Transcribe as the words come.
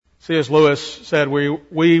C.S. Lewis said,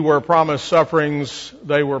 we were promised sufferings,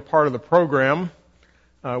 they were part of the program.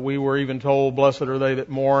 We were even told, blessed are they that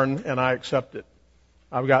mourn, and I accept it.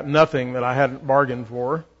 I've got nothing that I hadn't bargained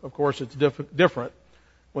for. Of course, it's different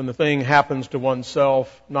when the thing happens to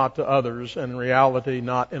oneself, not to others, and in reality,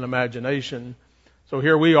 not in imagination. So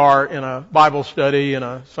here we are in a Bible study, in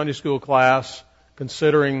a Sunday school class,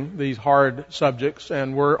 considering these hard subjects,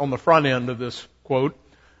 and we're on the front end of this quote.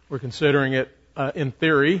 We're considering it in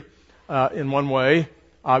theory, in one way.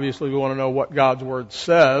 Obviously, we want to know what God's Word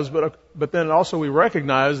says, but then also we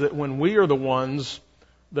recognize that when we are the ones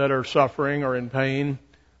that are suffering or in pain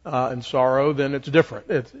and sorrow, then it's different.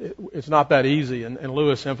 It's not that easy, and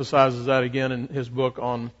Lewis emphasizes that again in his book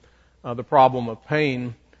on the problem of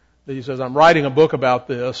pain. That he says, I'm writing a book about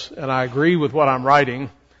this, and I agree with what I'm writing,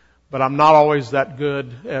 but I'm not always that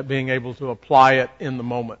good at being able to apply it in the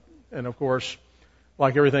moment. And of course,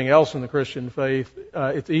 like everything else in the Christian faith,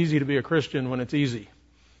 it's easy to be a Christian when it's easy.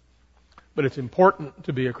 But it's important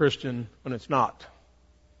to be a Christian when it's not.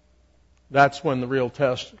 That's when the real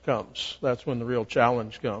test comes. That's when the real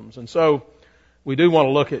challenge comes. And so we do want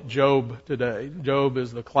to look at Job today. Job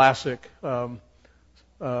is the classic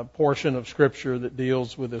portion of Scripture that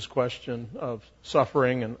deals with this question of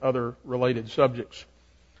suffering and other related subjects.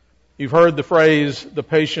 You've heard the phrase, the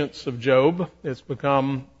patience of Job. It's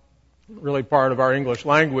become really part of our English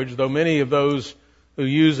language, though many of those who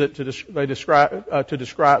use it to describe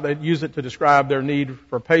their need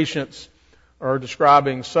for patience are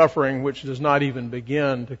describing suffering which does not even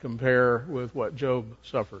begin to compare with what Job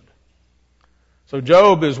suffered. So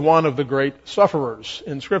Job is one of the great sufferers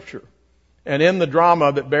in Scripture. And in the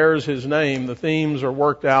drama that bears his name, the themes are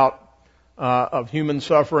worked out of human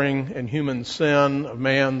suffering and human sin, of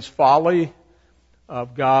man's folly,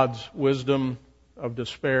 of God's wisdom, of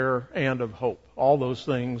despair, and of hope. All those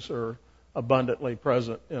things are abundantly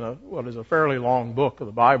present in what is a fairly long book of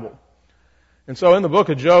the Bible. And so in the book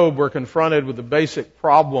of Job, we're confronted with the basic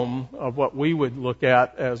problem of what we would look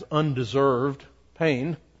at as undeserved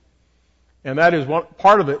pain. And that is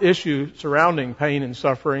part of the issue surrounding pain and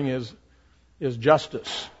suffering is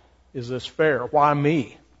justice. Is this fair? Why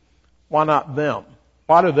me? Why not them?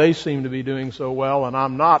 Why do they seem to be doing so well and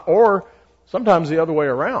I'm not? Or sometimes the other way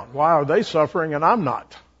around. Why are they suffering and I'm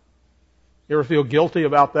not? You ever feel guilty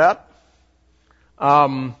about that?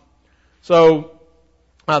 In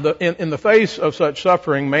the face of such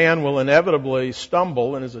suffering, man will inevitably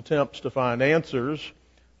stumble in his attempts to find answers.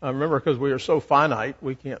 Remember, because we are so finite,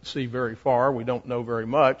 we can't see very far, we don't know very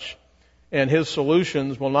much, and his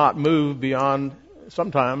solutions will not move beyond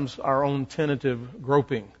sometimes our own tentative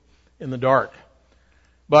groping in the dark.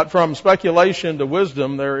 But from speculation to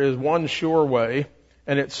wisdom, there is one sure way,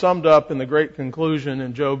 and it's summed up in the great conclusion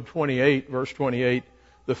in Job 28, verse 28,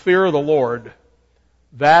 the fear of the Lord,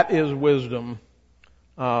 that is wisdom,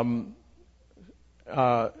 and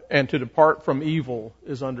to depart from evil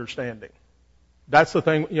is understanding. That's the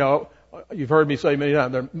thing, you've heard me say many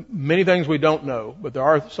times, there are many things we don't know, but there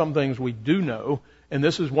are some things we do know, and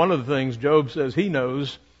this is one of the things Job says he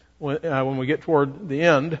knows when we get toward the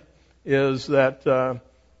end, is that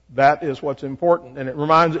that is what's important. And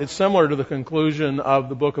it's similar to the conclusion of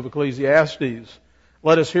the book of Ecclesiastes.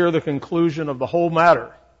 Let us hear the conclusion of the whole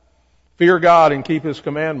matter. Fear God and keep His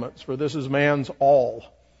commandments, for this is man's all.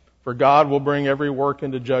 For God will bring every work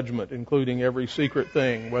into judgment, including every secret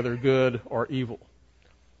thing, whether good or evil.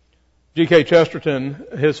 G.K. Chesterton,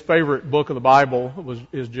 his favorite book of the Bible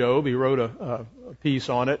is Job. He wrote a piece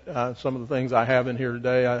on it. Some of the things I have in here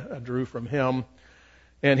today I drew from him.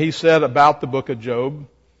 And he said about the book of Job,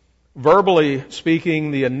 verbally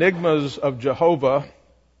speaking, the enigmas of Jehovah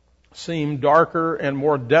seem darker and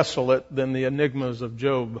more desolate than the enigmas of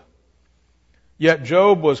Job. Yet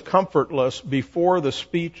Job was comfortless before the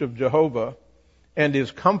speech of Jehovah and is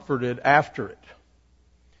comforted after it.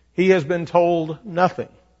 He has been told nothing,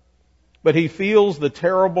 but he feels the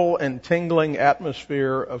terrible and tingling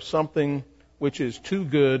atmosphere of something which is too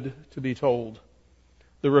good to be told.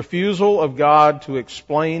 The refusal of God to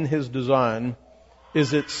explain His design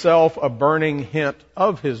is itself a burning hint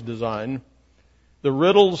of His design. The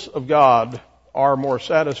riddles of God are more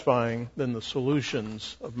satisfying than the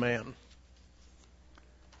solutions of man.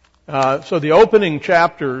 So the opening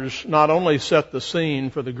chapters not only set the scene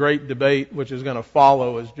for the great debate which is going to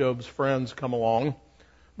follow as Job's friends come along,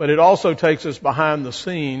 but it also takes us behind the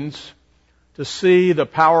scenes to see the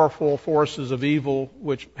powerful forces of evil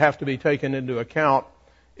which have to be taken into account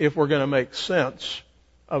if we're going to make sense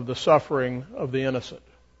of the suffering of the innocent.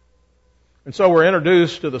 And so we're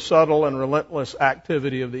introduced to the subtle and relentless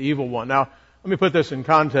activity of the evil one. Now, let me put this in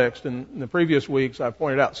context. In the previous weeks, I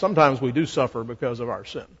pointed out sometimes we do suffer because of our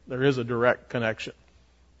sin. There is a direct connection.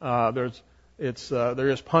 There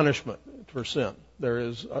is punishment for sin. There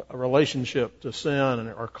is a relationship to sin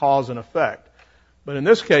or cause and effect. But in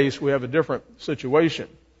this case, we have a different situation.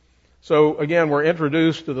 So again, we're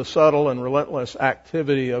introduced to the subtle and relentless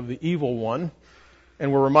activity of the evil one,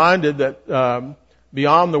 and we're reminded that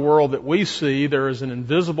beyond the world that we see, there is an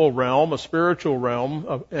invisible realm, a spiritual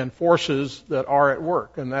realm, and forces that are at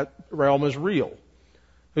work, and that realm is real,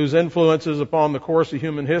 whose influences upon the course of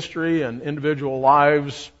human history and individual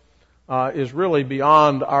lives is really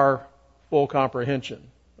beyond our full comprehension.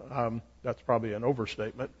 That's probably an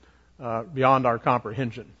overstatement. Beyond our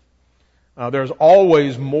comprehension. There's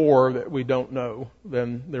always more that we don't know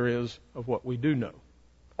than there is of what we do know.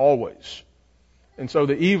 Always. And so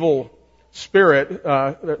the evil spirit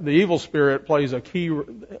plays the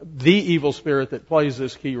evil spirit that plays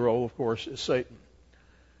this key role, of course, is Satan.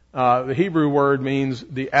 The Hebrew word means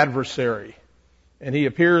the adversary. And he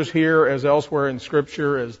appears here, as elsewhere in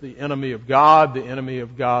Scripture, as the enemy of God, the enemy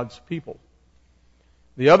of God's people.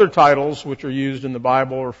 The other titles which are used in the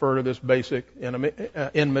Bible refer to this basic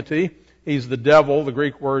enmity. He's the devil, the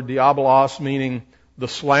Greek word diabolos, meaning the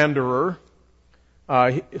slanderer.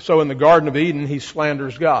 So in the Garden of Eden, he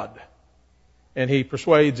slanders God. And he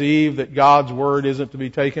persuades Eve that God's word isn't to be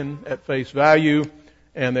taken at face value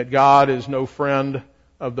and that God is no friend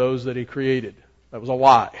of those that he created. That was a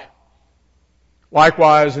lie.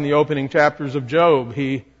 Likewise, in the opening chapters of Job,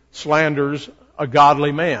 he slanders a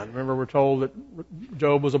godly man. Remember, we're told that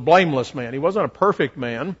Job was a blameless man. He wasn't a perfect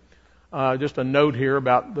man. Just a note here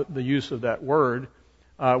about the use of that word.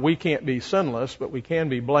 We can't be sinless, but we can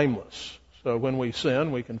be blameless. So when we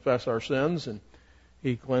sin, we confess our sins, and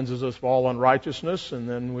he cleanses us of all unrighteousness, and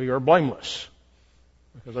then we are blameless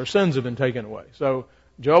because our sins have been taken away. So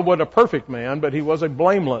Job wasn't a perfect man, but he was a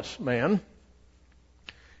blameless man.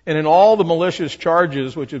 And in all the malicious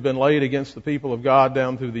charges which have been laid against the people of God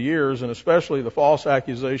down through the years, and especially the false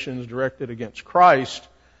accusations directed against Christ,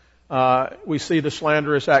 we see the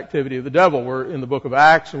slanderous activity of the devil. We're in the book of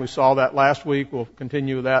Acts, and we saw that last week. We'll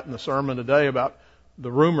continue that in the sermon today about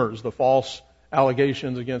the rumors, the false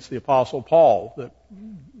allegations against the Apostle Paul that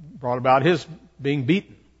brought about his being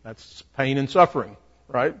beaten. That's pain and suffering,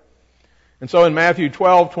 right? And so in Matthew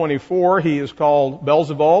 12:24, he is called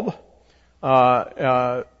Beelzebub.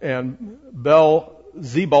 And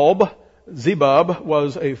Zebub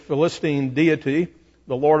was a Philistine deity,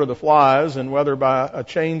 the Lord of the Flies, and whether by a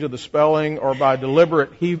change of the spelling or by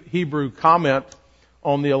deliberate Hebrew comment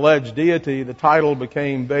on the alleged deity, the title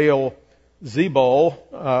became Baal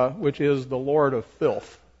Zebul, which is the Lord of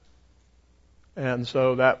Filth. And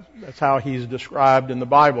so that's how he's described in the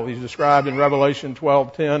Bible. He's described in Revelation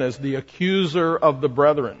 12:10 as the accuser of the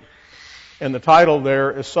brethren. And the title there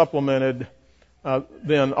is supplemented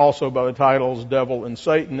then also by the titles Devil and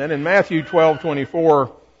Satan. And in Matthew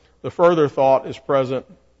 12:24, the further thought is present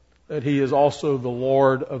that he is also the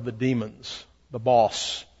Lord of the demons, the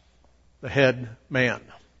boss, the head man.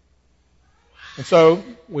 And so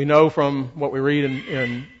we know from what we read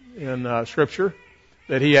in Scripture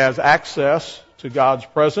that he has access to God's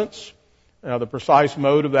presence. The precise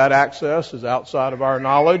mode of that access is outside of our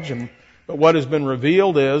knowledge, but what has been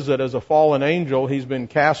revealed is that as a fallen angel, he's been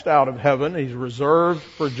cast out of heaven. He's reserved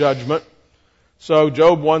for judgment. So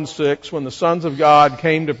Job 1:6, when the sons of God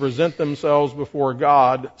came to present themselves before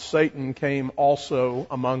God, Satan came also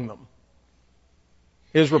among them.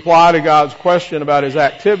 His reply to God's question about his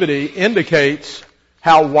activity indicates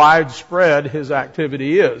how widespread his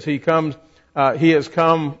activity is. He has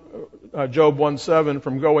come, Job 1:7,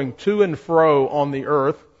 from going to and fro on the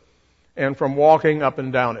earth and from walking up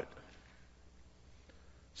and down it.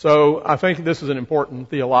 So I think this is an important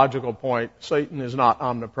theological point. Satan is not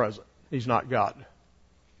omnipresent. He's not God.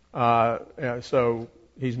 So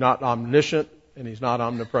he's not omniscient and he's not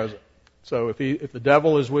omnipresent. So if the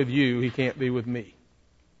devil is with you, he can't be with me.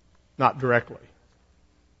 Not directly.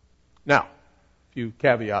 Now, a few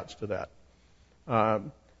caveats to that.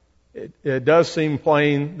 It does seem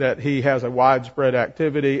plain that he has a widespread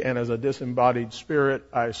activity, and as a disembodied spirit,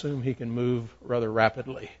 I assume he can move rather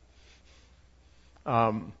rapidly.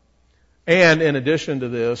 And in addition to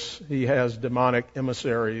this, he has demonic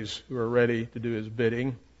emissaries who are ready to do his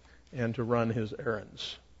bidding and to run his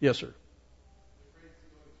errands. Yes, sir.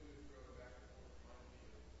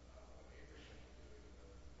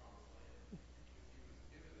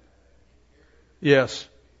 Yes.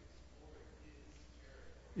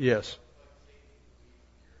 Yes.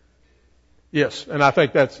 Yes, and I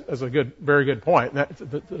think that's a very good point.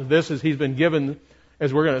 He's been given,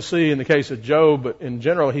 as we're going to see in the case of Job, but in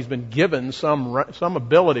general, he's been given some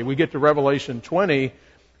ability. We get to Revelation 20,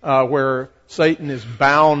 where Satan is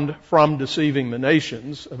bound from deceiving the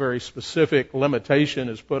nations. A very specific limitation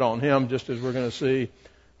is put on him, just as we're going to see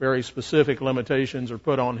very specific limitations are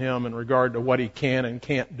put on him in regard to what he can and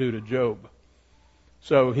can't do to Job.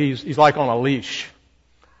 So he's like on a leash.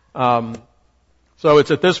 So it's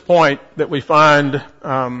at this point that we find,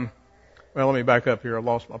 well, let me back up here. I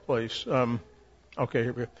lost my place. Okay,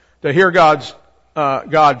 here we go. To hear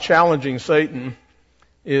God challenging Satan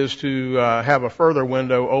is to have a further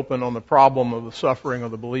window open on the problem of the suffering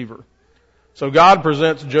of the believer. So God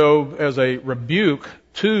presents Job as a rebuke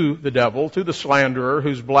to the devil, to the slanderer,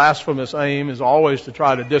 whose blasphemous aim is always to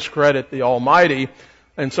try to discredit the Almighty.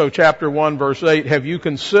 And so chapter 1, verse 8, have you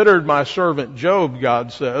considered my servant Job,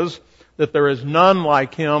 God says, that there is none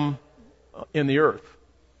like him in the earth.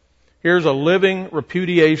 Here's a living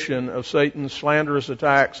repudiation of Satan's slanderous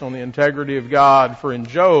attacks on the integrity of God, for in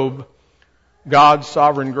Job, God's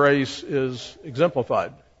sovereign grace is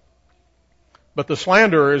exemplified. But the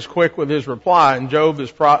slanderer is quick with his reply, and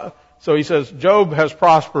so he says, Job has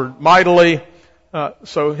prospered mightily,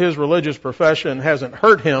 so his religious profession hasn't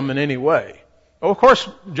hurt him in any way. Well, of course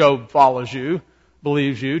Job follows you,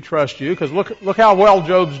 believes you, trusts you, because look how well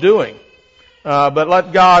Job's doing. But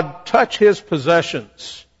let God touch his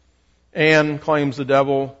possessions, and claims the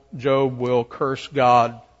devil, Job will curse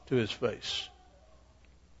God to his face.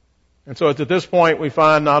 And so it's at this point we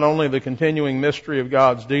find not only the continuing mystery of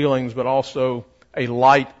God's dealings, but also a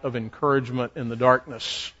light of encouragement in the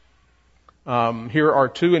darkness. Here are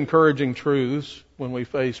two encouraging truths when we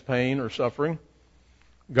face pain or suffering.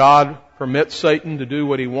 God permits Satan to do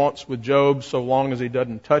what he wants with Job so long as he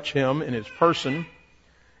doesn't touch him in his person.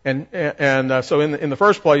 And so in the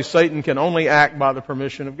first place, Satan can only act by the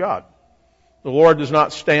permission of God. The Lord does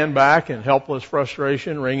not stand back in helpless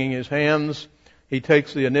frustration, wringing his hands. He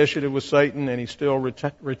takes the initiative with Satan, and he still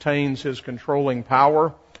retains his controlling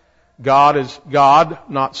power. God,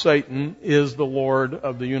 not Satan, is the Lord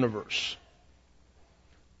of the universe.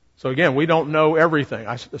 So again, we don't know everything.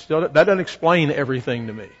 That doesn't explain everything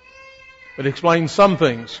to me. It explains some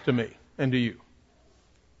things to me and to you.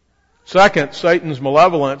 Second, Satan's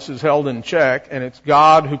malevolence is held in check, and it's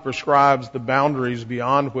God who prescribes the boundaries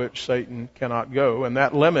beyond which Satan cannot go. And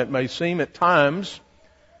that limit may seem at times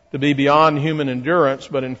to be beyond human endurance,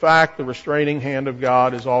 but in fact the restraining hand of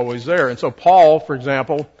God is always there. And so Paul, for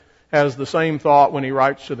example, has the same thought when he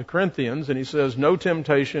writes to the Corinthians, and he says, no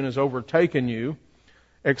temptation has overtaken you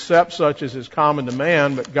except such as is common to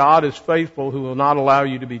man, but God is faithful, who will not allow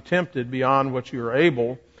you to be tempted beyond what you are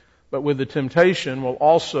able, but with the temptation will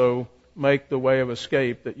also make the way of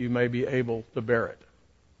escape that you may be able to bear it.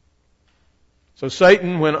 So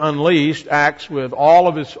Satan, when unleashed, acts with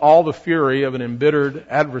all the fury of an embittered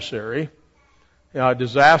adversary.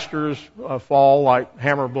 Disasters fall like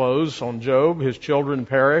hammer blows on Job. His children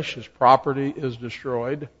perish. His property is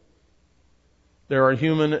destroyed. There are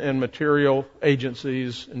human and material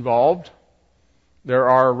agencies involved. There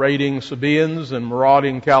are raiding Sabaeans and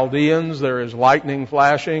marauding Chaldeans. There is lightning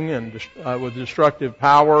flashing and with destructive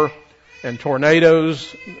power, and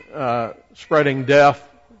tornadoes spreading death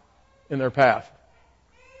in their path.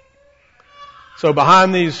 So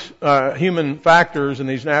behind these human factors and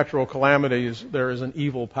these natural calamities, there is an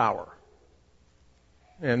evil power.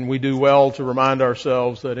 And we do well to remind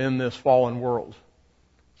ourselves that in this fallen world,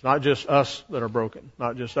 it's not just us that are broken,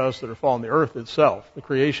 not just us that are fallen. The earth itself, the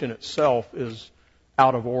creation itself is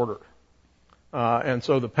out of order. And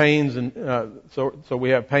so the pains and so we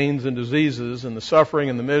have pains and diseases, and the suffering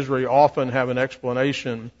and the misery often have an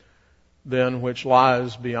explanation then which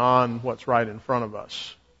lies beyond what's right in front of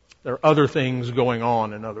us. There are other things going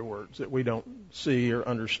on, in other words, that we don't see or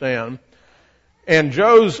understand. And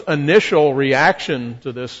Job's initial reaction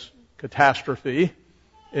to this catastrophe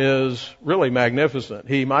is really magnificent.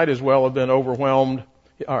 He might as well have been overwhelmed.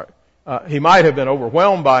 He might have been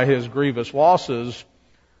overwhelmed by his grievous losses,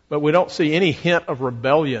 but we don't see any hint of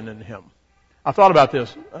rebellion in him. I thought about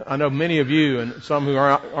this. I know many of you and some who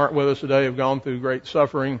aren't with us today have gone through great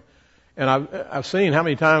suffering, and I've seen how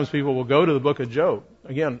many times people will go to the book of Job.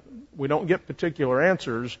 Again, we don't get particular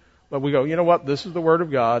answers, but we go, you know what, this is the Word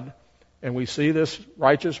of God, and we see this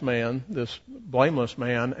righteous man, this blameless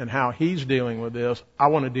man, and how he's dealing with this. I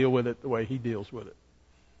want to deal with it the way he deals with it.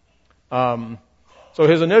 So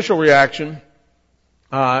his initial reaction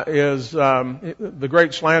is the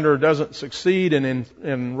great slanderer doesn't succeed in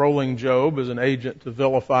enrolling Job as an agent to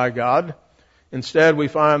vilify God. Instead, we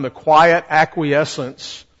find the quiet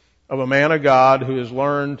acquiescence of a man of God who has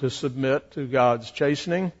learned to submit to God's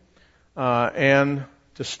chastening and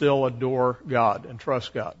to still adore God and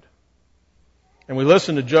trust God. And we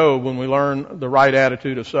listen to Job when we learn the right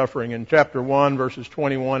attitude of suffering. In chapter 1, verses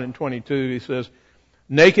 21 and 22, he says,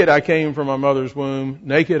 "Naked I came from my mother's womb,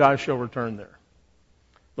 naked I shall return there.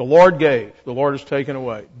 The Lord gave, the Lord has taken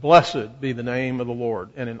away. Blessed be the name of the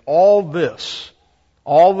Lord." And in all this,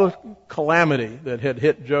 all the calamity that had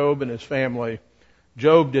hit Job and his family,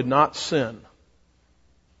 Job did not sin,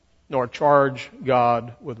 nor charge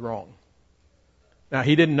God with wrong. Now,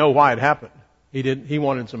 he didn't know why it happened. He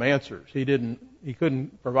wanted some answers. He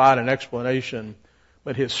couldn't provide an explanation,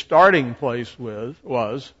 but his starting place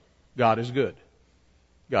was God is good.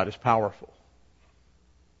 God is powerful.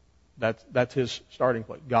 That's his starting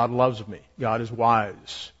place. God loves me. God is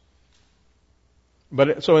wise.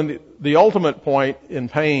 But so in the ultimate point in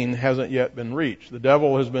pain hasn't yet been reached. The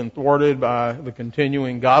devil has been thwarted by the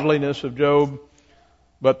continuing godliness of Job,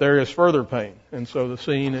 but there is further pain. And so the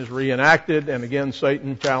scene is reenacted, and again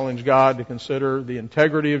Satan challenged God to consider the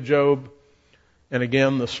integrity of Job, and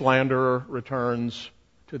again the slanderer returns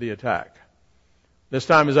to the attack. This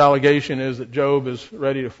time his allegation is that Job is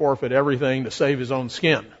ready to forfeit everything to save his own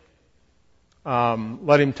skin.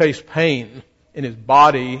 Let him taste pain in his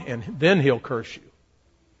body, and then he'll curse you.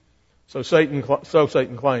 So Satan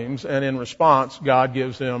claims, and in response, God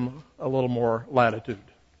gives him a little more latitude.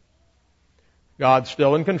 God's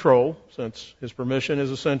still in control, since his permission is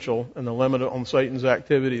essential, and the limit on Satan's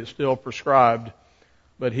activity is still prescribed,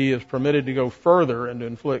 but he is permitted to go further and to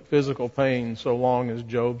inflict physical pain so long as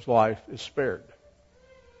Job's life is spared.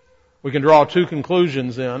 We can draw two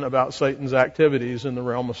conclusions then about Satan's activities in the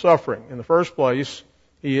realm of suffering. In the first place,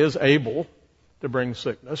 he is able to bring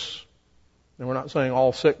sickness. And we're not saying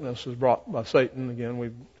all sickness is brought by Satan. Again,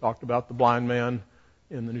 we've talked about the blind man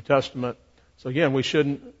in the New Testament. So again, we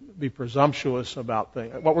shouldn't be presumptuous about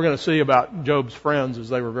things. What we're going to see about Job's friends is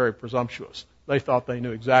they were very presumptuous. They thought they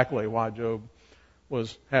knew exactly why Job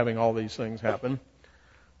was having all these things happen.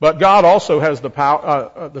 But God also has the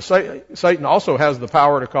power, Satan also has the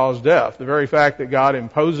power to cause death. The very fact that God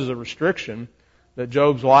imposes a restriction that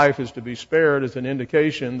Job's life is to be spared is an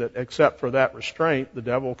indication that except for that restraint, the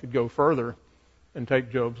devil could go further and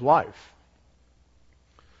take Job's life.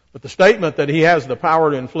 But the statement that he has the power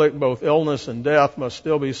to inflict both illness and death must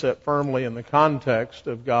still be set firmly in the context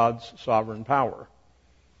of God's sovereign power.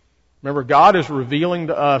 Remember, God is revealing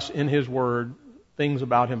to us in His Word things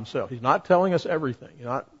about Himself. He's not telling us everything. He's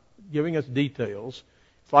not giving us details.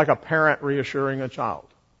 It's like a parent reassuring a child.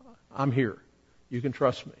 I'm here. You can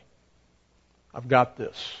trust me. I've got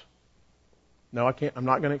this. No, I can't. I'm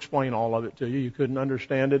not going to explain all of it to you. You couldn't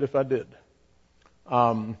understand it if I did.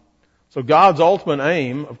 So God's ultimate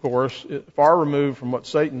aim, of course, is far removed from what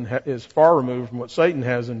Satan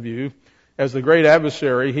has in view. As the great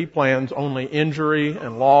adversary, he plans only injury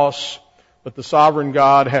and loss, but the sovereign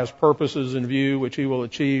God has purposes in view which he will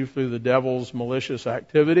achieve through the devil's malicious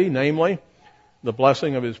activity, namely the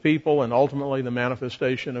blessing of his people and ultimately the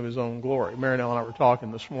manifestation of his own glory. Mary and I were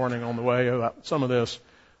talking this morning on the way about some of this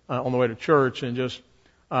on the way to church, and just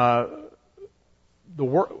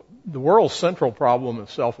the world's central problem is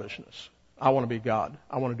selfishness. I want to be God.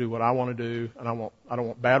 I want to do what I want to do, and I don't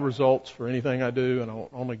want bad results for anything I do, and I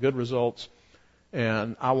want only good results,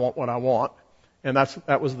 and I want what I want. And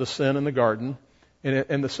that was the sin in the garden.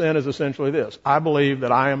 And the sin is essentially this: I believe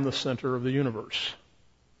that I am the center of the universe,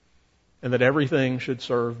 and that everything should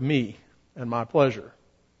serve me and my pleasure.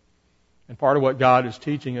 And part of what God is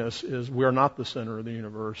teaching us is we're not the center of the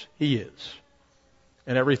universe. He is.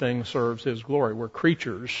 And everything serves His glory. We're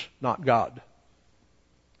creatures, not God.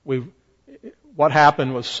 What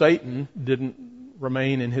happened was Satan didn't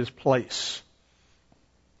remain in his place.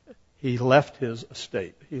 He left his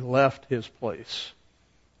estate. He left his place.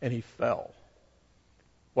 And he fell.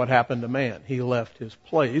 What happened to man? He left his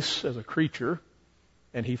place as a creature,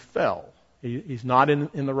 and he fell. He's not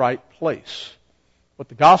in the right place. What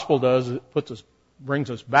the gospel does is it brings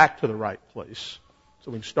us back to the right place, so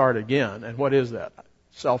we can start again. And what is that?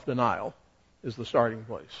 Self-denial is the starting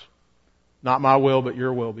place. Not my will, but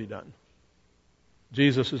your will be done.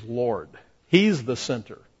 Jesus is Lord. He's the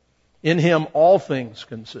center. In Him all things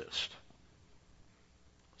consist.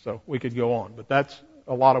 So we could go on, but that's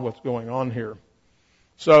a lot of what's going on here.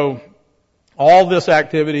 So all this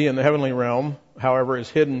activity in the heavenly realm, however, is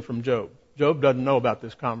hidden from Job. Job doesn't know about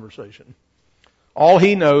this conversation. All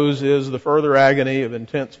he knows is the further agony of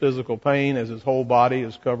intense physical pain as his whole body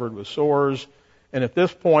is covered with sores. And at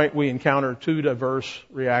this point, we encounter two diverse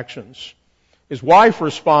reactions. His wife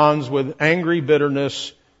responds with angry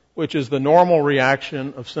bitterness, which is the normal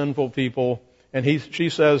reaction of sinful people. And she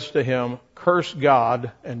says to him, "Curse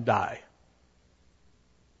God and die."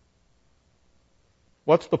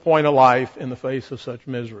 What's the point of life in the face of such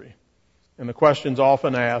misery? And the question's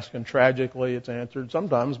often asked, and tragically it's answered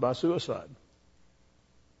sometimes by suicide.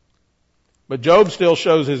 But Job still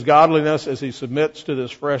shows his godliness as he submits to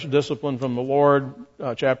this fresh discipline from the Lord.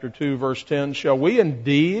 Chapter 2, verse 10, shall we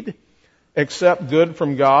indeed accept good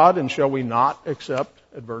from God, and shall we not accept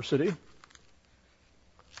adversity?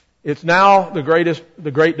 It's now the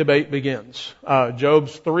great debate begins.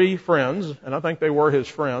 Job's three friends, and I think they were his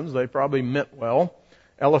friends, they probably meant well,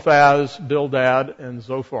 Eliphaz, Bildad, and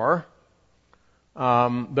Zophar.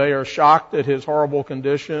 They are shocked at his horrible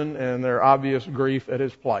condition and their obvious grief at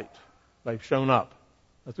his plight. They've shown up.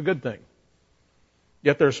 That's a good thing.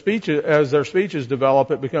 Yet as their speeches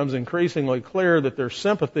develop, it becomes increasingly clear that their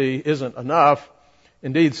sympathy isn't enough.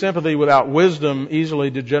 Indeed, sympathy without wisdom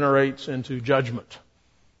easily degenerates into judgment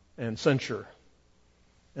and censure.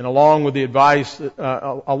 And along with advice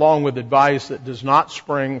that does not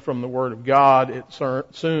spring from the Word of God, it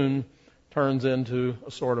soon turns into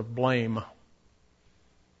a sort of blame.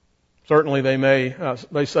 Certainly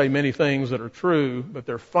they say many things that are true, but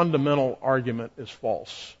their fundamental argument is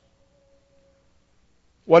false.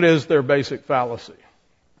 What is their basic fallacy?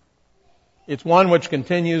 It's one which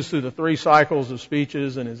continues through the three cycles of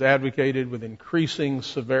speeches and is advocated with increasing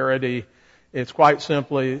severity. It's quite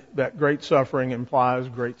simply that great suffering implies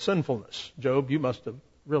great sinfulness. Job, you must have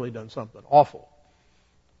really done something awful.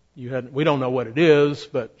 We don't know what it is,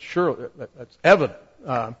 but surely that's evident.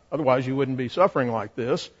 Otherwise you wouldn't be suffering like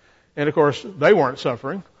this. And of course, they weren't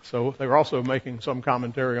suffering, so they were also making some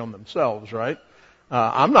commentary on themselves, right?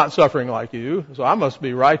 I'm not suffering like you, so I must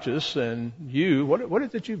be righteous, and you, what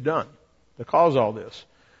is it you've done to cause all this?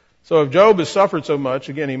 So if Job has suffered so much,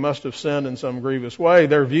 again, he must have sinned in some grievous way.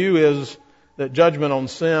 Their view is that judgment on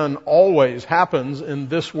sin always happens in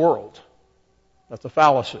this world. That's a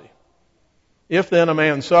fallacy. If then a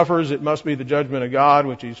man suffers, it must be the judgment of God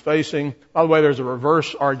which he's facing. By the way, there's a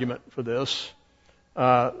reverse argument for this.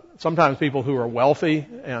 Sometimes people who are wealthy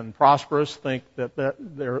and prosperous think that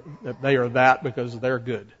they are that because they're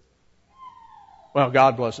good. Well,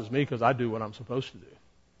 God blesses me because I do what I'm supposed to do.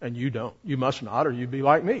 And you don't. You must not, or you'd be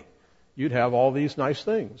like me. You'd have all these nice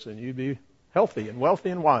things, and you'd be healthy and wealthy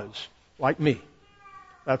and wise, like me.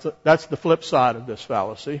 That's the flip side of this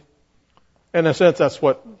fallacy. In a sense, that's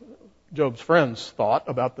what Job's friends thought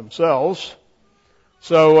about themselves.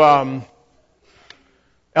 So,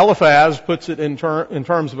 Eliphaz puts it in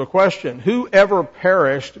terms of a question. Who ever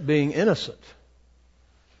perished being innocent?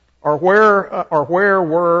 Or where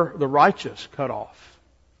were the righteous cut off?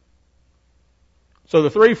 So the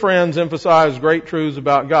three friends emphasize great truths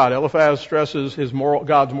about God. Eliphaz stresses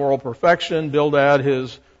God's moral perfection, Bildad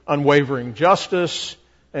his unwavering justice,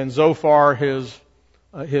 and Zophar his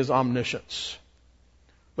omniscience.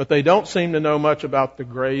 But they don't seem to know much about the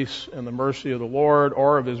grace and the mercy of the Lord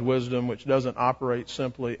or of His wisdom, which doesn't operate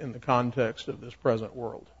simply in the context of this present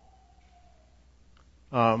world.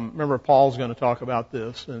 Remember, Paul's going to talk about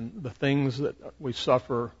this, and the things that we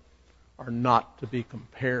suffer are not to be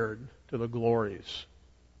compared to the glories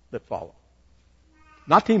that follow.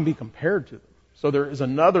 Not to even be compared to them. So there is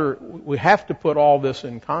we have to put all this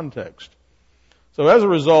in context. So as a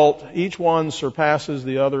result, each one surpasses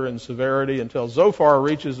the other in severity until Zophar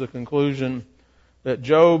reaches the conclusion that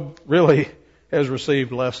Job really has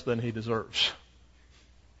received less than he deserves.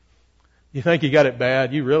 You think you got it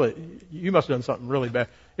bad? You must have done something really bad.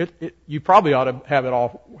 You probably ought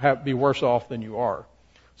to be worse off than you are.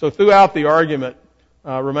 So throughout the argument,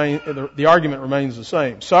 the argument remains the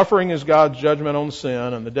same. Suffering is God's judgment on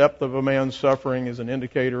sin, and the depth of a man's suffering is an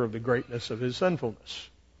indicator of the greatness of his sinfulness.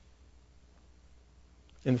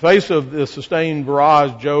 In face of the sustained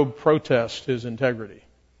barrage, Job protests his integrity.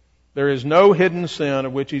 There is no hidden sin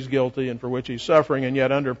of which he's guilty and for which he's suffering, and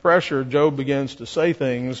yet under pressure, Job begins to say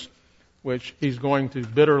things which he's going to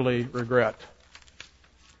bitterly regret.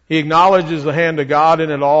 He acknowledges the hand of God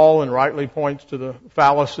in it all and rightly points to the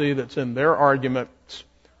fallacy that's in their arguments,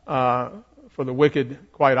 for the wicked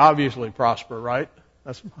quite obviously prosper, right?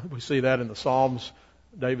 We see that in the Psalms.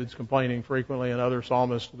 David's complaining frequently and other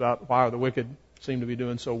psalmists about why the wicked seem to be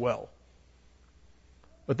doing so well.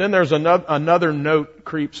 But then there's another note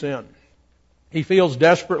creeps in. He feels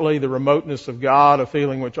desperately the remoteness of God, a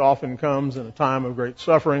feeling which often comes in a time of great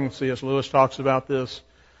suffering. C.S. Lewis talks about this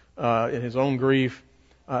in his own grief.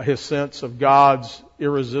 His sense of God's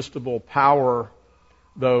irresistible power,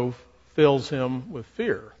 though, fills him with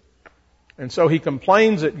fear. And so he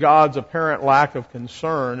complains at God's apparent lack of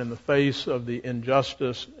concern in the face of the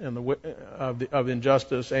injustice and of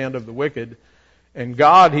injustice and of the wicked. And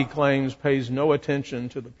God, he claims, pays no attention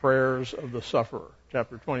to the prayers of the sufferer.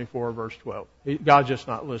 Chapter 24, verse 12. God's just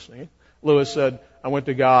not listening. Lewis said, I went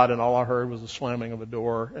to God and all I heard was the slamming of a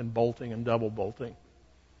door and bolting and double bolting.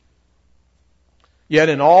 Yet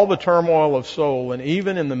in all the turmoil of soul, and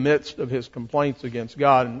even in the midst of his complaints against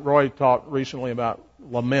God, and Roy talked recently about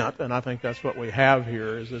lament, and I think that's what we have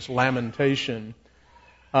here, is this lamentation.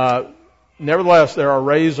 Nevertheless, there are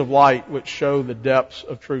rays of light which show the depths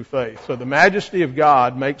of true faith. So the majesty of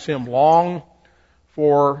God makes him long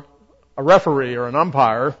for a referee or an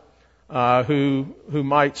umpire who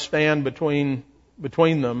might stand between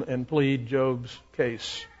them and plead Job's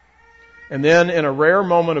case. And then in a rare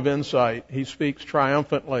moment of insight, he speaks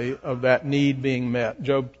triumphantly of that need being met.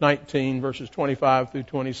 Job 19, verses 25 through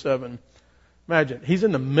 27. Imagine, he's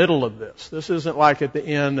in the middle of this. This isn't like at the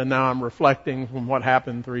end and now I'm reflecting from what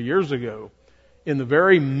happened 3 years ago. In the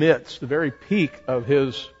very midst, the very peak of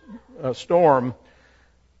his storm,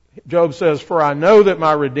 Job says, For I know that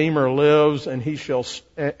my Redeemer lives and he shall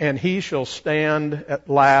stand at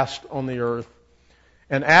last on the earth.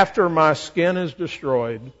 And after my skin is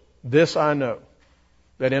destroyed, this I know,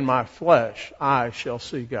 that in my flesh I shall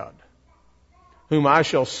see God, whom I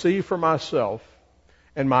shall see for myself,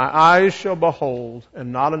 and my eyes shall behold,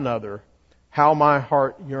 and not another, how my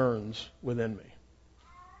heart yearns within me.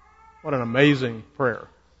 What an amazing prayer.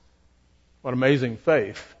 What amazing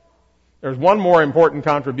faith. There's one more important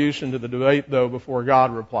contribution to the debate, though, before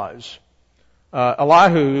God replies.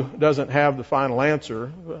 Elihu doesn't have the final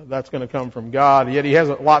answer. That's going to come from God. Yet he has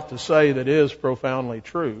a lot to say that is profoundly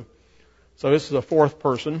true. So this is a fourth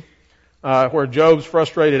person. Where Job's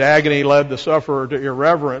frustrated agony led the sufferer to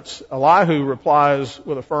irreverence, Elihu replies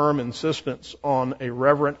with a firm insistence on a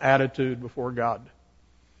reverent attitude before God.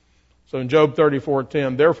 So in Job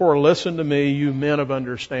 34:10, Therefore listen to me, you men of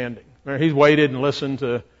understanding. Now, he's waited and listened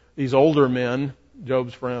to these older men,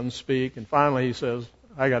 Job's friends, speak, and finally he says,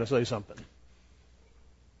 I got to say something.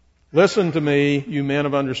 Listen to me, you men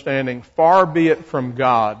of understanding. Far be it from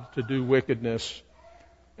God to do wickedness,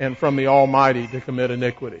 and from the Almighty to commit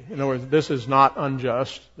iniquity. In other words, this is not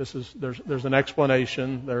unjust. There's an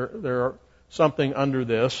explanation. There's something under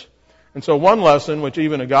this. And so one lesson, which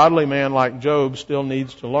even a godly man like Job still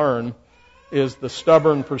needs to learn, is the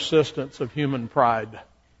stubborn persistence of human pride.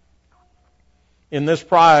 In this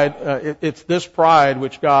pride, it's this pride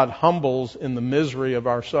which God humbles in the misery of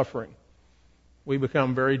our suffering. We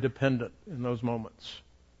become very dependent in those moments.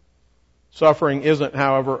 Suffering isn't,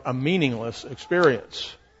 however, a meaningless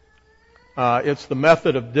experience. It's the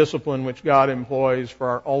method of discipline which God employs for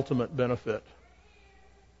our ultimate benefit.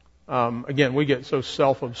 Again, we get so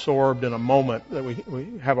self-absorbed in a moment that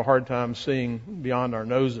we have a hard time seeing beyond our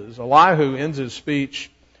noses. Elihu ends his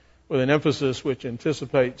speech with an emphasis which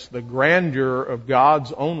anticipates the grandeur of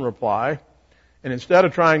God's own reply. And instead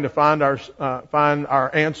of trying to find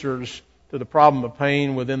our answers to the problem of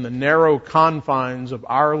pain within the narrow confines of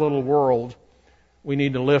our little world, we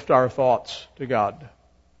need to lift our thoughts to God.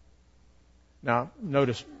 Now,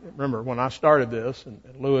 remember, when I started this, and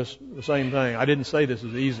Lewis, the same thing, I didn't say this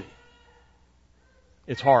is easy.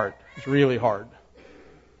 It's hard. It's really hard.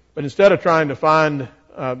 But instead of trying to find,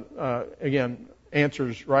 again,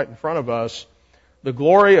 answers right in front of us, the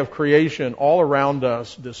glory of creation all around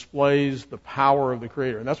us displays the power of the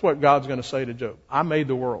Creator. And that's what God's going to say to Job. I made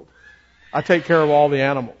the world. I take care of all the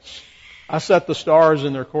animals. I set the stars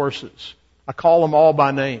in their courses. I call them all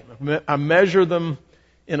by name. I measure them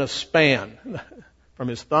in a span, from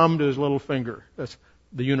his thumb to his little finger. That's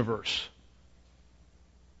the universe.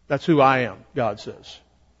 That's who I am, God says.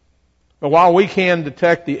 But while we can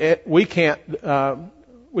detect the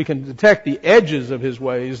edges of his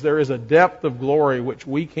ways, there is a depth of glory which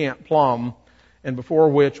we can't plumb, and before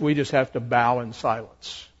which we just have to bow in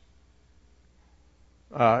silence.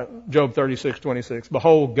 Job 36:26.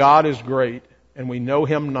 Behold, God is great, and we know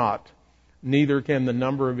him not, neither can the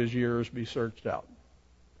number of his years be searched out.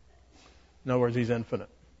 In other words, he's infinite.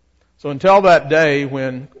 So until that day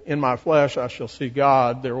when in my flesh I shall see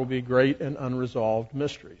God, there will be great and unresolved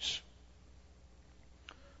mysteries.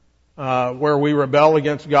 Where we rebel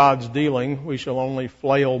against God's dealing, we shall only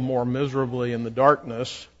flail more miserably in the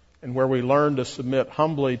darkness. And where we learn to submit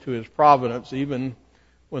humbly to his providence, even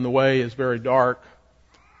when the way is very dark,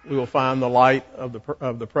 we will find the light of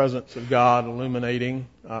the presence of God illuminating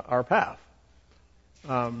our path.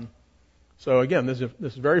 So again, this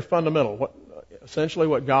is very fundamental. Essentially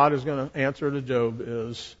what God is going to answer to Job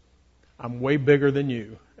is, I'm way bigger than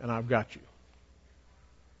you, and I've got you.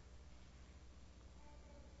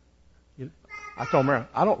 I told Mary,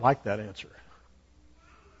 I don't like that answer.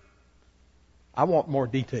 I want more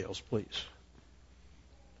details, please.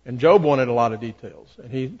 And Job wanted a lot of details. And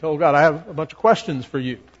he told God, I have a bunch of questions for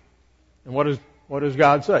you. And what does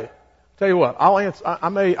God say? tell you what,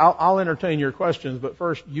 I'll entertain your questions, but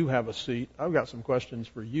first you have a seat. I've got some questions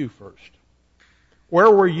for you first.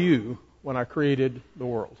 Where were you when I created the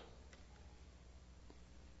world?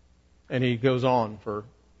 And he goes on for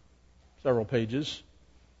several pages.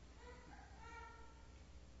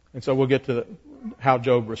 And so we'll get to how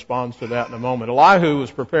Job responds to that in a moment. Elihu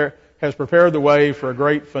has prepared the way for a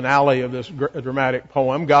great finale of this dramatic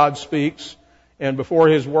poem. God speaks, and before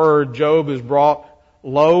his word, Job is brought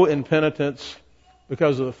low in penitence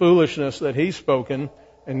because of the foolishness that he's spoken,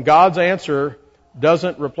 and God's answer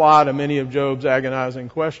doesn't reply to many of Job's agonizing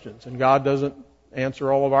questions. And God doesn't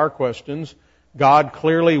answer all of our questions. God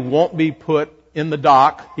clearly won't be put in the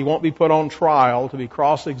dock. He won't be put on trial to be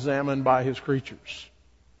cross-examined by his creatures.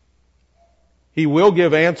 He will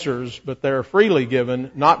give answers, but they're freely given,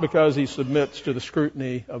 not because he submits to the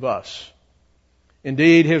scrutiny of us.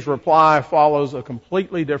 Indeed, his reply follows a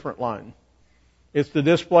completely different line. It's to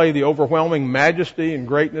display the overwhelming majesty and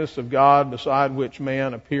greatness of God beside which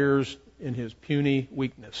man appears in his puny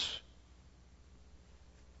weakness.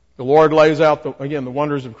 The Lord lays out, the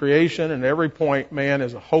wonders of creation, and at every point man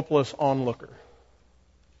is a hopeless onlooker.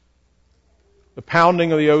 The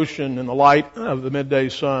pounding of the ocean in the light of the midday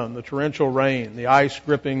sun, the torrential rain, the ice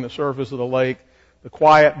gripping the surface of the lake, the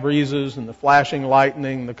quiet breezes and the flashing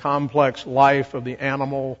lightning, the complex life of the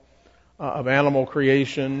animal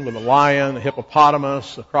creation with the lion, the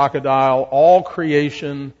hippopotamus, the crocodile, all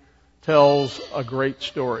creation tells a great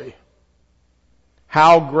story.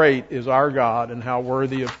 How great is our God and how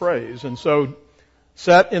worthy of praise. And so,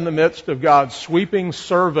 set in the midst of God's sweeping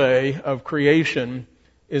survey of creation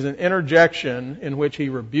is an interjection in which he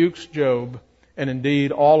rebukes Job and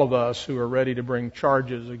indeed all of us who are ready to bring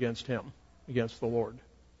charges against him, against the Lord.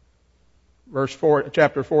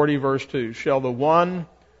 Chapter 40, verse 2, shall the one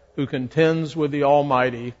who contends with the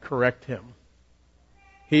Almighty correct him?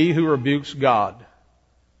 He who rebukes God,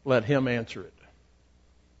 let him answer it.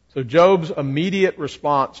 So Job's immediate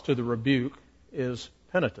response to the rebuke is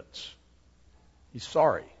penitence. He's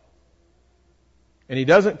sorry. And he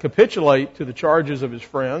doesn't capitulate to the charges of his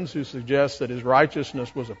friends who suggest that his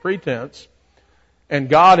righteousness was a pretense. And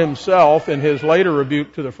God himself, in his later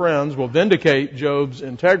rebuke to the friends, will vindicate Job's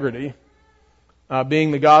integrity.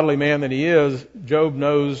 Being the godly man that he is, Job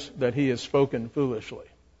knows that he has spoken foolishly,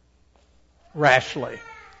 rashly,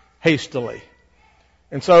 hastily.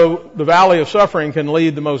 And so the valley of suffering can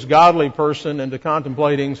lead the most godly person into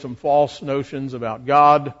contemplating some false notions about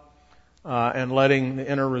God, and letting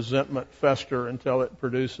the inner resentment fester until it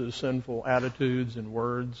produces sinful attitudes and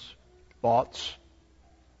words, thoughts.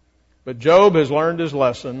 But Job has learned his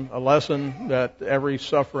lesson, a lesson that every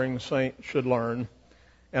suffering saint should learn.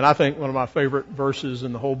 And I think one of my favorite verses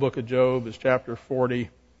in the whole book of Job is chapter 40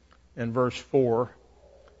 and verse 4.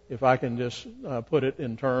 If I can just put it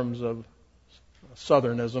in terms of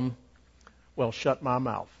southernism, well, shut my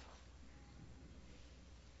mouth.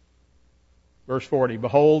 Verse 40,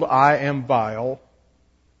 behold, I am vile.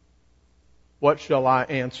 What shall I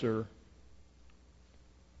answer?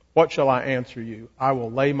 What shall I answer you? I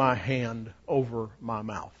will lay my hand over my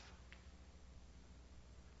mouth.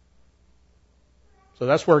 So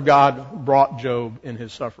that's where God brought Job in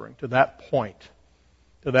his suffering, to that point,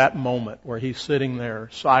 to that moment where he's sitting there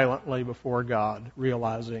silently before God,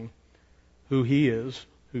 realizing who he is,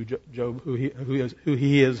 who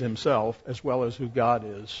he is himself, as well as who God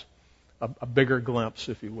is. A bigger glimpse,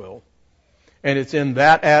 if you will. And it's in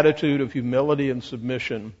that attitude of humility and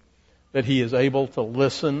submission that he is able to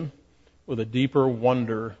listen with a deeper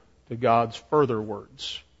wonder to God's further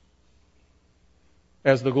words.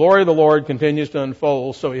 As the glory of the Lord continues to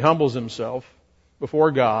unfold, so he humbles himself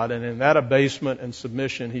before God, and in that abasement and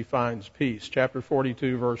submission he finds peace. Chapter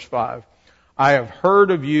 42, verse 5. I have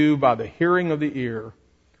heard of you by the hearing of the ear,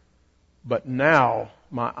 but now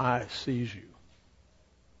my eye sees you.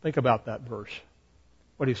 Think about that verse.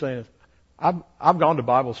 What he's saying is, I've gone to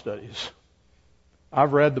Bible studies.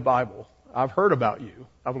 I've read the Bible. I've heard about you.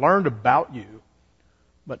 I've learned about you.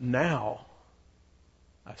 But now,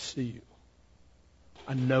 I see you.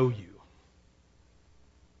 I know you.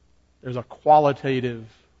 There's a qualitative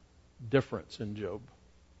difference in Job.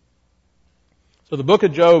 So the book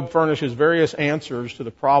of Job furnishes various answers to the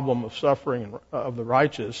problem of suffering of the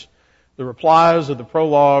righteous. The reply of the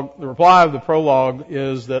prologue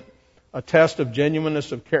is that a test of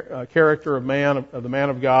genuineness of character of the man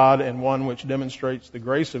of God, and one which demonstrates the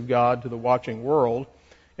grace of God to the watching world.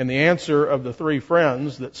 And the answer of the three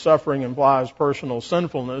friends that suffering implies personal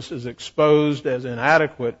sinfulness is exposed as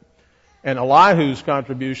inadequate. And Elihu's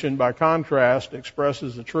contribution, by contrast,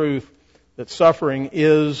 expresses the truth that suffering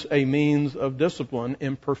is a means of discipline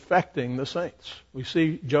in perfecting the saints. We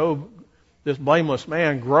see Job this blameless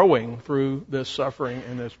man growing through this suffering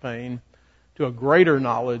and this pain to a greater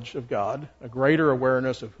knowledge of God, a greater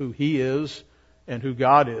awareness of who he is and who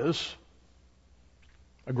God is,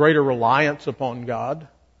 a greater reliance upon God.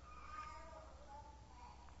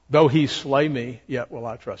 Though he slay me, yet will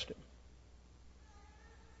I trust him.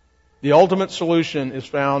 The ultimate solution is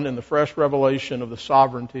found in the fresh revelation of the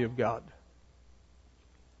sovereignty of God.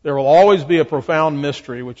 There will always be a profound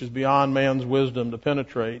mystery which is beyond man's wisdom to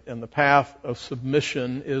penetrate, and the path of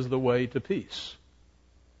submission is the way to peace.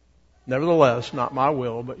 Nevertheless, not my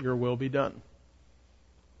will, but your will be done.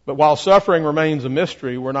 But while suffering remains a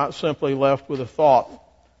mystery, we're not simply left with the thought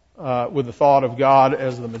of God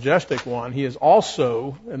as the majestic one. He is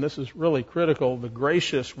also, and this is really critical, the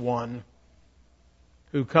gracious one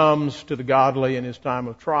who comes to the godly in his time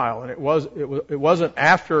of trial. And it wasn't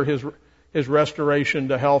after his restoration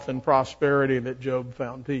to health and prosperity that Job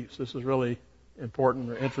found peace. This is really important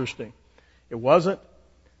or interesting. It was not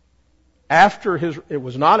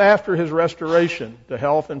after his restoration to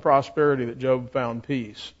health and prosperity that Job found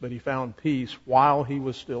peace, but he found peace while he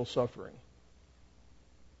was still suffering.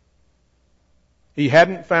 He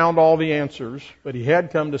hadn't found all the answers, but he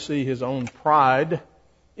had come to see his own pride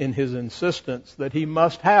in his insistence that he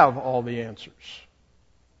must have all the answers.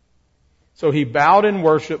 So he bowed in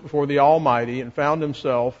worship before the Almighty and found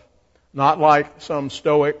himself not like some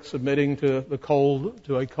stoic submitting to a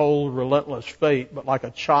cold, relentless fate, but like a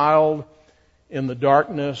child in the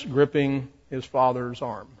darkness gripping his father's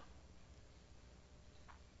arm.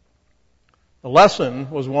 The lesson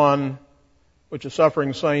was one which a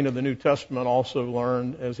suffering saint of the New Testament also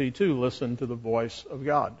learned as he too listened to the voice of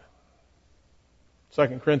God.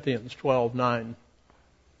 2 Corinthians 12:9.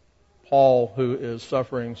 Paul, who is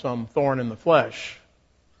suffering some thorn in the flesh.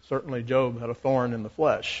 Certainly Job had a thorn in the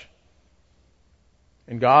flesh.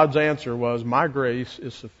 And God's answer was, my grace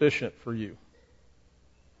is sufficient for you.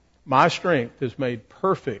 My strength is made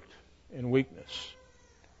perfect in weakness.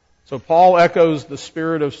 So Paul echoes the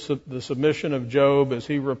spirit of the submission of Job as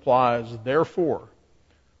he replies, therefore,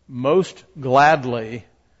 most gladly,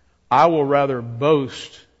 I will rather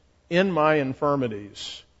boast in my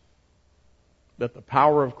infirmities, that the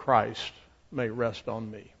power of Christ may rest on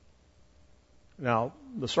me. Now,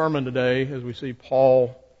 the sermon today, as we see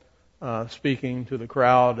Paul speaking to the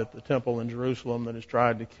crowd at the temple in Jerusalem that has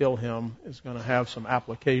tried to kill him, is going to have some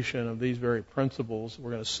application of these very principles.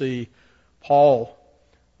 We're going to see Paul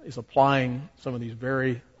is applying some of these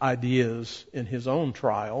very ideas in his own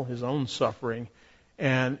trial, his own suffering,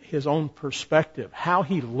 and his own perspective, how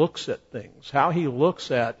he looks at things, how he looks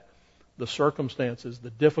at the circumstances, the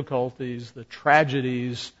difficulties, the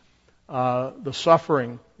tragedies, the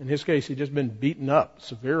suffering. In his case, he'd just been beaten up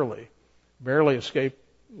severely, barely escaped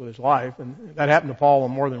with his life. And that happened to Paul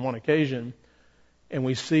on more than one occasion. And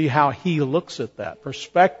we see how he looks at that.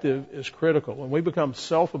 Perspective is critical. When we become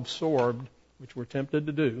self-absorbed, which we're tempted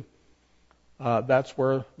to do, that's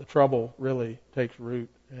where the trouble really takes root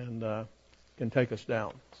and can take us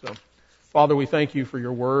down. So, Father, we thank you for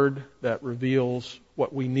your word that reveals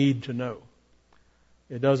what we need to know.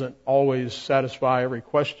 It doesn't always satisfy every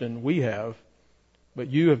question we have, but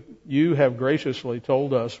you have graciously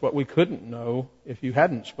told us what we couldn't know if you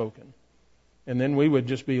hadn't spoken. And then we would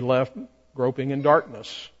just be left groping in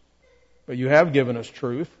darkness. But you have given us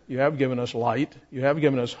truth. You have given us light. You have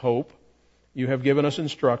given us hope. You have given us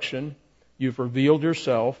instruction. You've revealed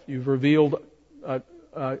yourself. You've revealed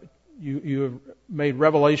you have made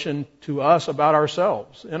revelation to us about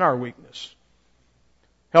ourselves in our weakness.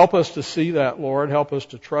 Help us to see that, Lord. Help us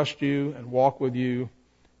to trust you and walk with you.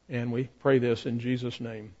 And we pray this in Jesus'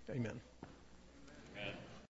 name. Amen.